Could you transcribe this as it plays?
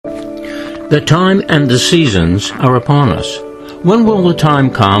The time and the seasons are upon us. When will the time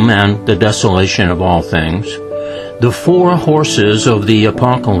come and the desolation of all things? The 4 horses of the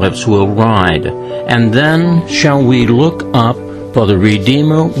apocalypse will ride, and then shall we look up, for the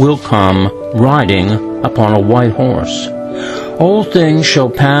Redeemer will come, riding upon a white horse. All things shall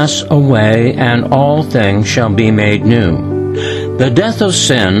pass away, and all things shall be made new. The death of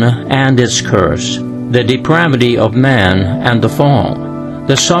sin and its curse, the depravity of man and the fall,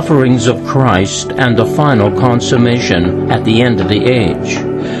 the sufferings of Christ and the final consummation at the end of the age.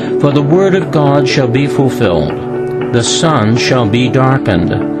 For the word of God shall be fulfilled. The sun shall be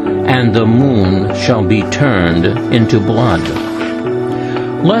darkened, and the moon shall be turned into blood.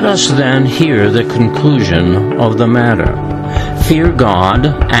 Let us then hear the conclusion of the matter. Fear God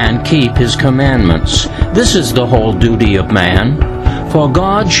and keep his commandments. This is the whole duty of man. For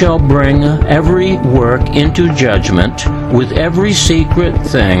God shall bring every work into judgment with every secret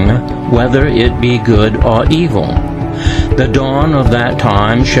thing, whether it be good or evil. The dawn of that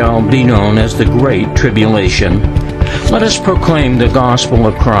time shall be known as the Great Tribulation. Let us proclaim the gospel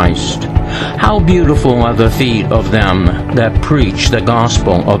of Christ. How beautiful are the feet of them that preach the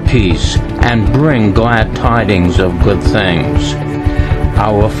gospel of peace and bring glad tidings of good things.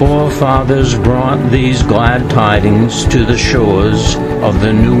 Our forefathers brought these glad tidings to the shores of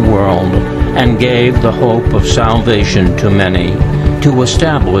the New World and gave the hope of salvation to many, to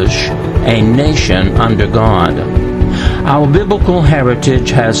establish a nation under God. Our biblical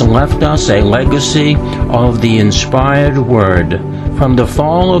heritage has left us a legacy of the inspired Word. From the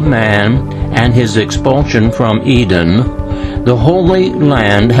fall of man and his expulsion from Eden, the Holy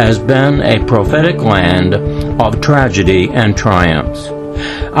Land has been a prophetic land of tragedy and triumph.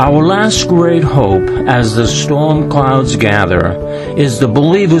 Our last great hope as the storm clouds gather is the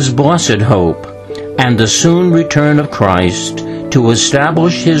believer's blessed hope and the soon return of Christ to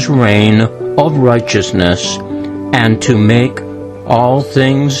establish his reign of righteousness and to make all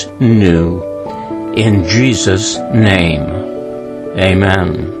things new. In Jesus' name,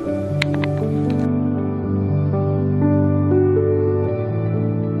 amen.